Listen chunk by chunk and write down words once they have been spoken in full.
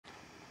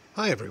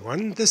Hi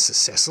everyone, this is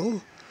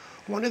Cecil.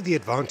 One of the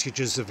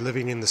advantages of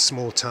living in the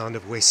small town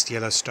of West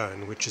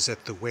Yellowstone, which is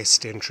at the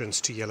west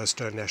entrance to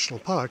Yellowstone National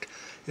Park,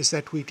 is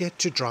that we get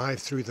to drive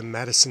through the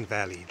Madison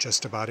Valley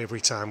just about every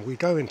time we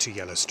go into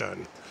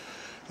Yellowstone.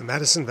 The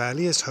Madison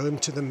Valley is home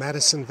to the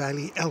Madison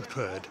Valley elk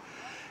herd,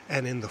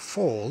 and in the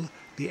fall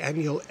the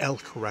annual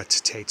elk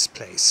rut takes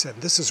place,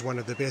 and this is one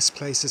of the best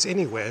places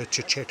anywhere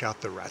to check out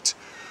the rut.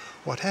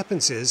 What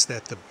happens is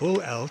that the bull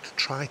elk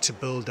try to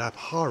build up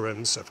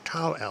harems of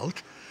cow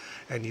elk,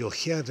 and you'll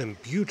hear them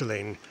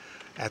bugling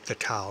at the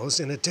cows.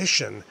 In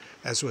addition,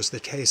 as was the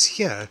case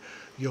here,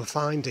 you'll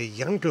find a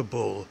younger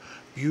bull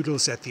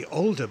bugles at the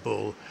older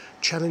bull,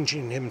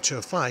 challenging him to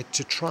a fight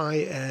to try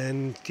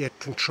and get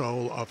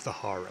control of the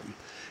harem.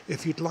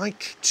 If you'd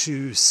like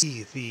to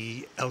see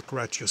the elk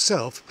rut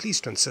yourself,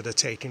 please consider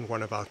taking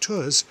one of our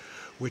tours,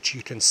 which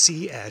you can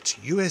see at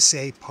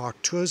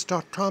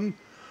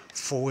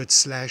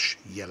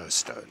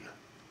usaparktours.com/Yellowstone.